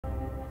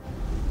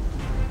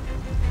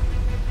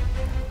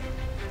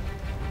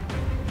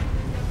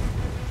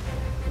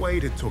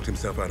Wade had talked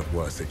himself out of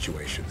worse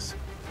situations.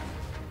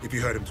 If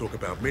you heard him talk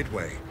about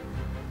Midway,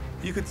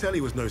 you could tell he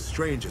was no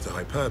stranger to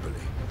hyperbole.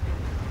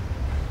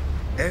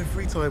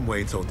 Every time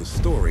Wade told the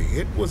story,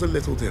 it was a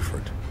little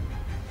different.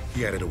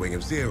 He added a wing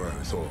of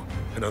zeros or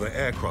another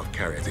aircraft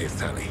carrier to his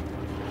tally.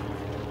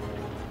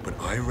 But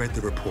I read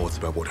the reports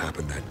about what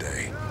happened that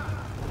day.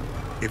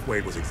 If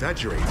Wade was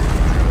exaggerating,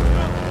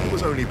 it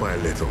was only by a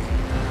little.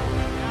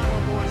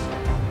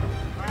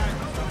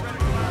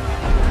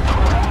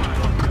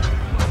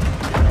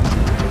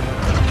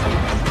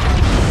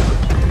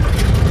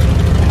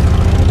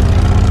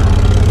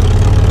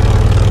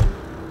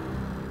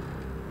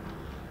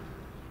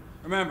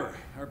 Remember,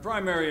 our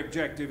primary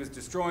objective is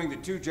destroying the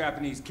 2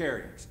 Japanese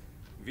carriers.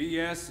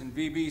 VS and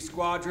VB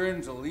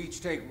squadrons will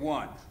each take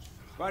 1.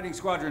 Fighting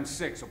Squadron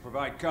 6 will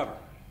provide cover.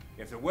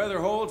 If the weather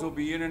holds, we'll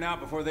be in and out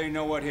before they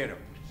know what hit them.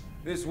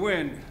 This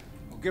wind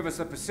will give us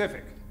the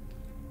Pacific.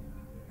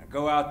 Now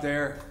go out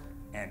there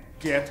and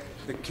get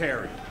the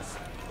carriers.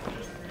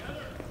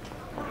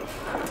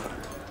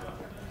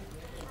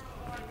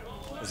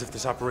 As if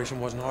this operation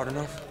wasn't hard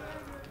enough.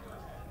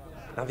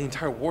 Now the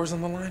entire war's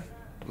on the line?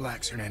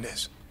 Relax,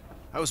 Hernandez.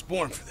 I was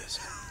born for this.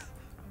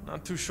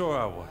 Not too sure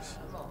I was.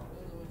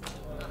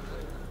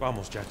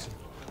 Vamos, Jackson.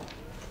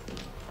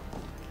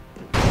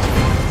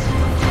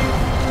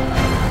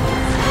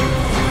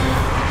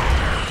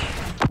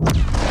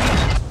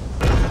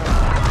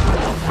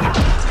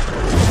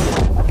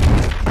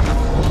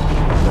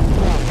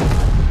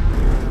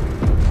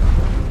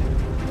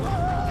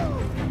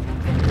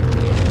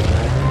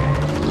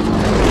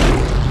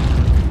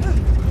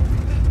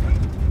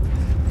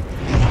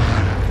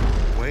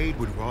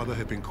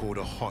 Have been called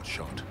a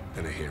hotshot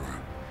than a hero.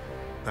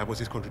 That was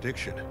his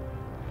contradiction.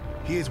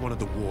 He is one of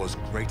the war's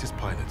greatest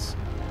pilots,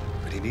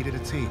 but he needed a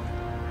team.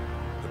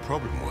 The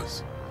problem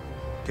was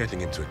getting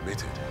him to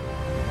admit it.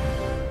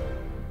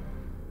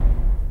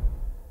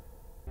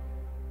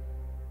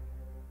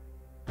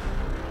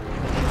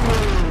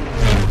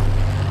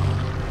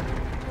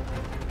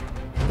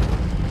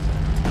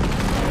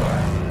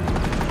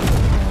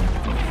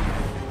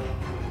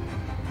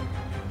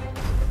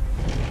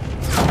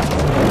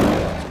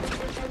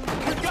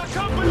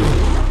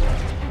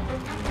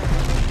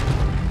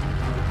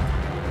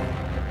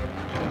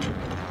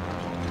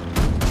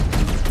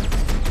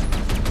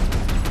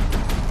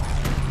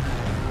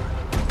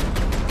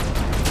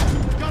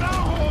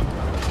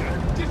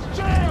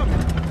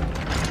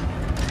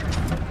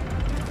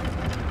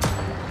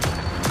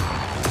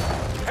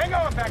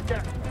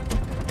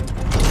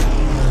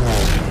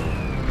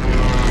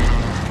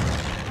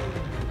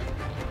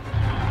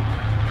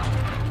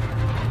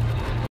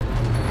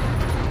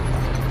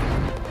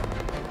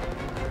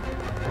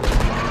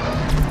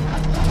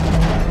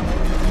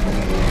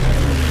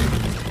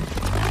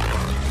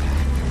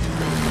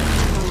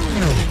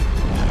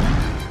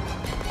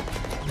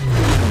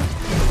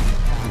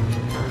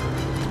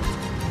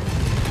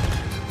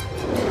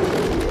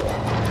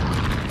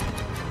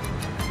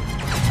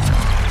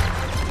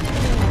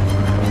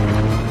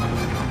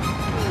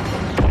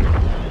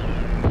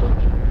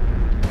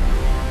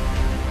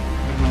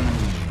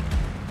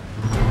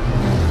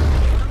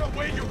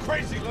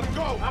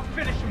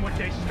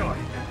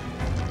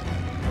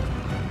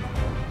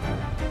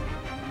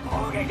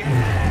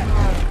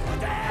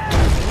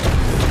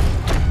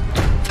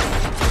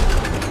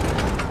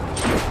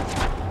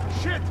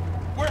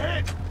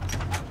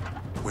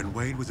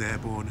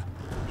 Airborne,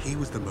 he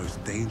was the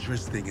most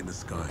dangerous thing in the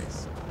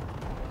skies.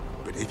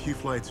 But if you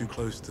fly too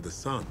close to the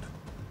sun,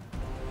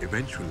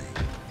 eventually,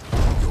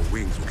 your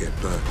wings will get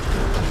burned.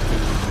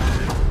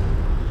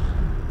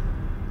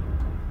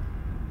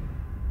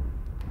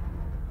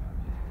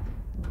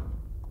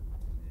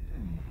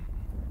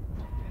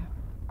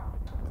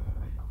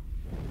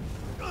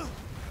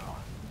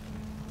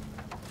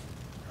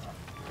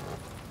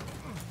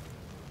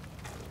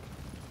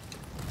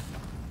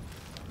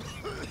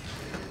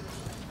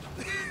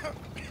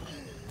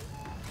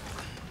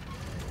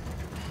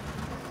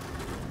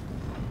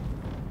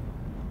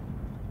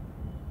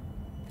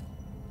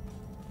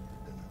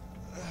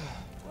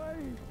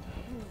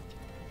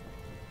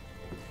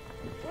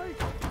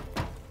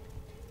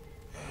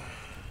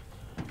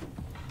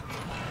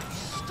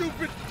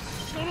 Stupid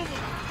son of a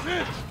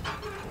bitch!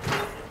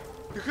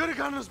 You could have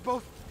gotten us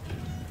both.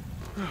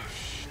 Oh,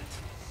 shit.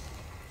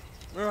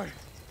 All right.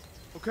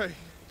 Okay.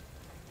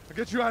 I'll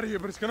get you out of here,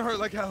 but it's gonna hurt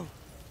like hell.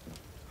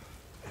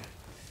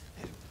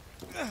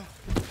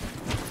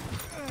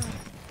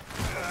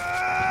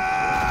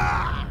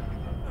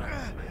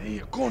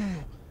 Hey,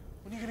 coño.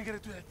 When are you gonna get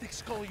it through that thick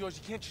skull of yours?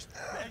 You can't just...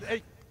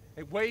 Hey,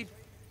 Wade.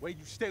 Wade,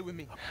 you stay with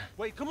me.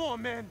 Wade, come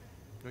on, man.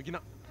 No, you're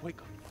not.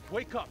 Wake up.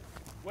 Wake up.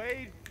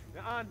 Wade.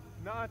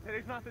 Nah,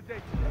 today's not the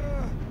day.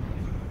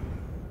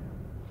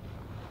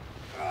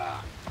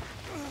 I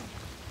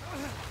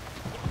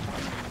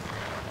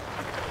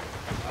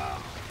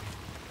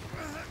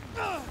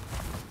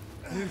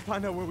need to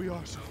find out where we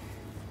are, so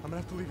I'm gonna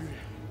have to leave you here.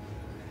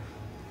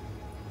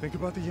 Think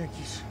about the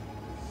Yankees.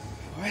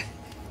 What?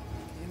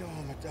 You know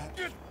I'm a dog.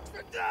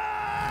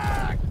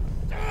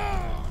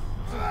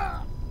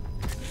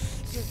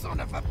 Son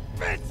of a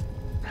bitch!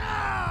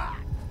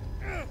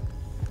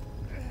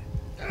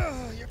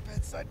 Your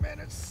bedside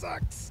manner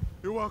sucks.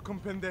 You're welcome,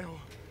 pendejo.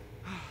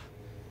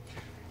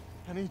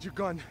 I need your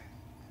gun.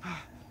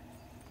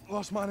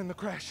 Lost mine in the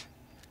crash.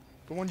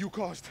 The one you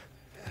caused.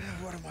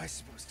 What am I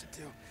supposed to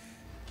do?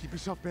 Keep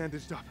yourself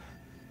bandaged up.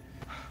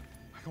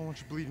 I don't want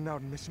you bleeding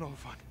out and missing all the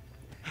fun.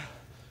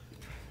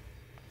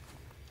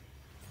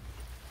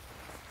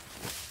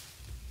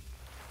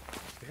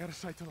 Stay out of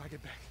sight till I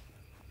get back.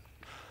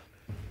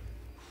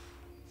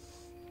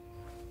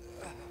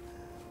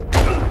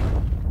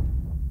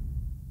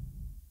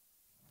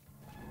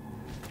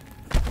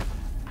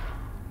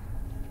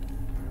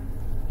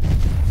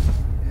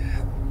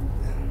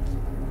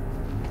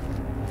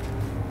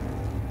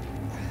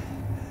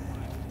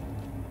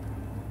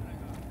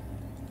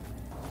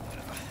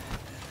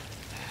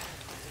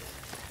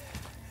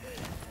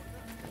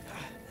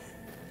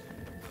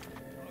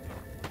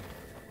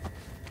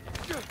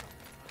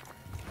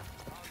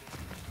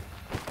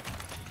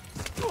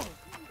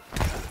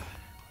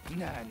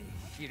何、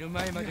昼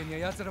前までには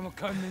奴らも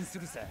観念す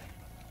るさ。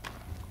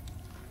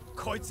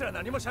こいつら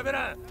何も喋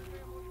らん。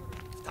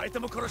二人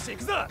とも殺してい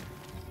くぞ。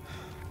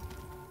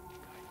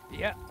い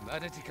や、ま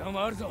だ時間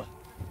はあるぞ。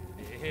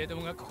衛兵ど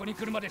もがここに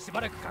来るまでし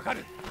ばらくかか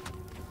る。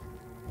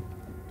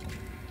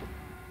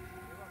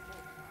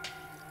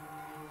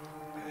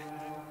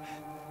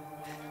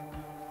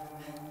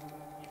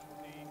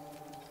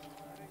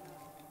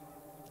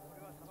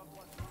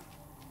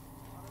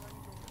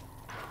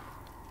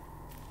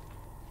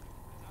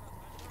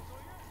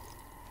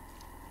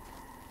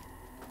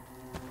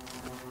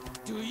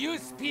Do you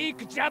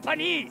speak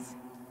Japanese?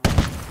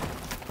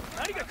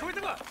 何か聞こえ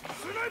たか？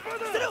スナイパー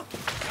だ！捨てろ！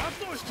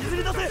奴を引きず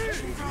り出せ！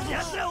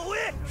奴らを追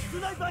え！ス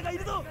ナイパーがい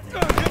るぞ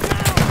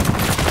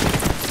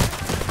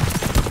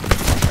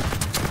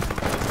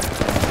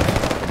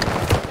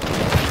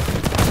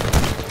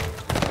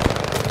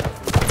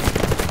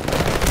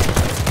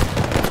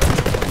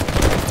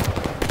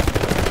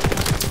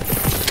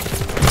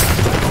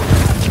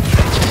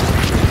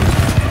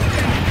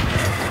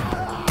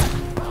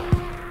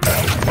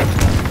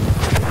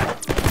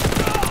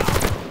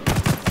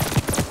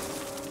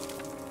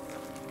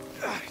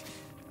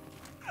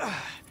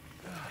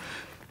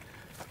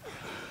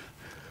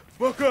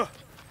！Booker!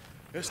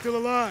 They're still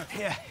alive.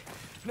 Yeah,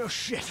 no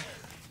shit.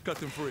 Cut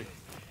them free.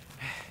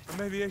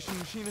 I'm aviation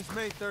machinist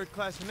mate, third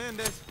class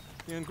Hernandez.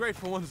 The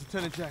ungrateful one's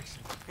Lieutenant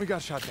Jackson. We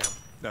got shot down.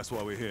 That's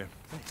why we're here.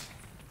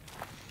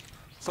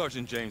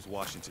 Sergeant James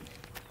Washington,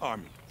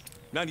 Army,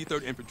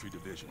 93rd Infantry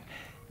Division.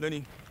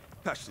 Lenny,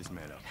 patch this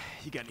man up.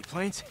 You got any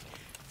planes?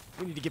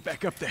 We need to get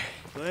back up there.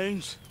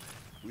 Planes?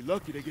 We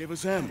lucky they gave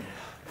us ammo.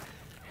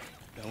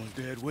 That one's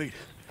dead weight.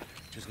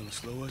 Just gonna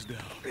slow us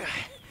down.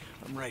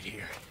 I'm right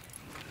here.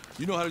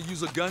 You know how to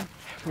use a gun?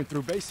 Went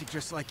through basic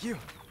just like you.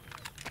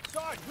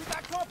 Sarge, we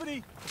got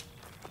company!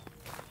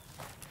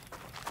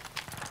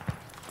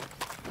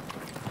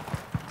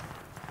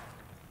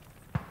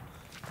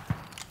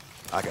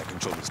 I got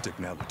control of the stick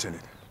now,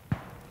 Lieutenant.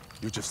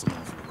 You're just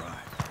along for the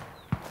ride.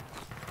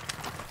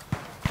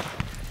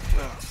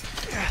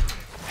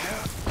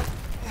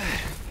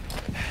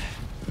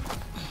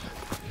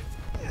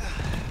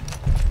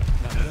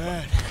 Not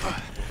bad.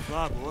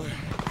 Fly, boy.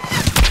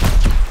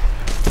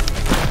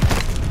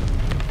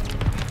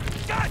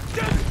 God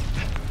damn it!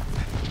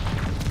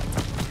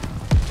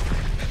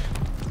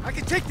 I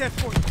can take that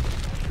for you.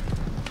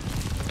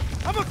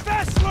 I'm a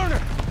fast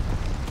learner.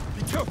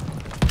 Me too.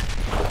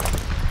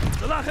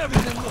 It's a lot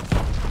heavier than it looks,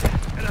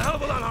 and a hell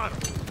of a lot harder.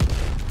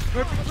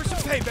 Perfect for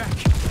some payback.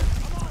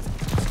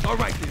 All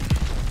right then.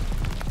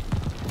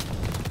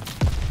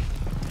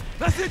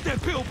 Let's hit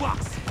that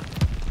pillbox.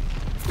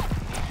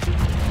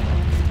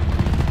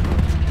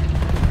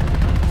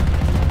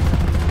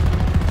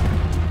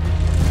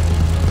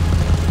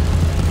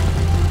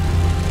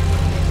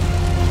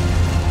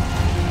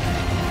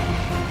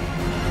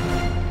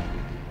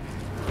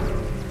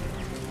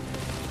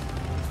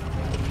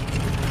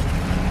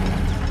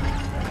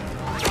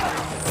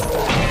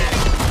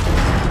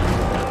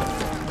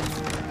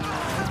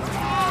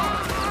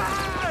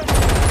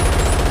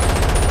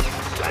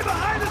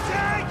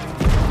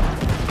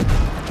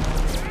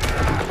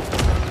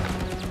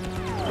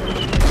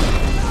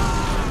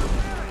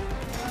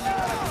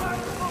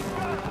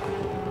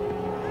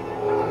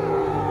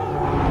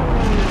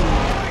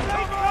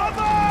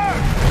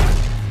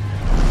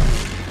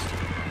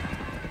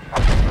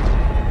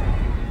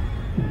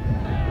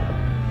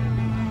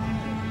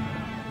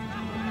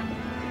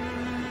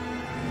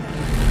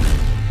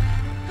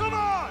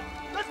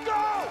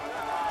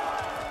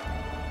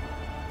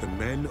 The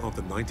men of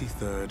the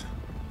 93rd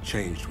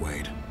changed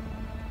Wade.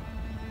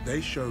 They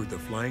showed the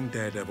flying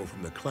daredevil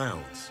from the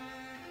clouds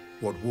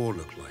what war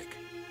looked like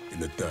in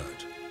the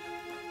dirt.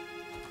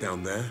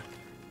 Down there,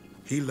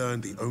 he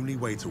learned the only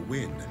way to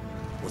win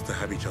was to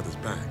have each other's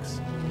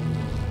backs.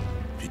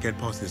 If you get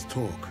past his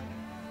talk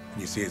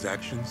and you see his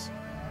actions,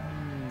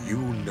 you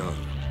will know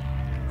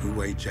who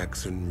Wade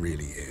Jackson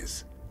really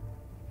is.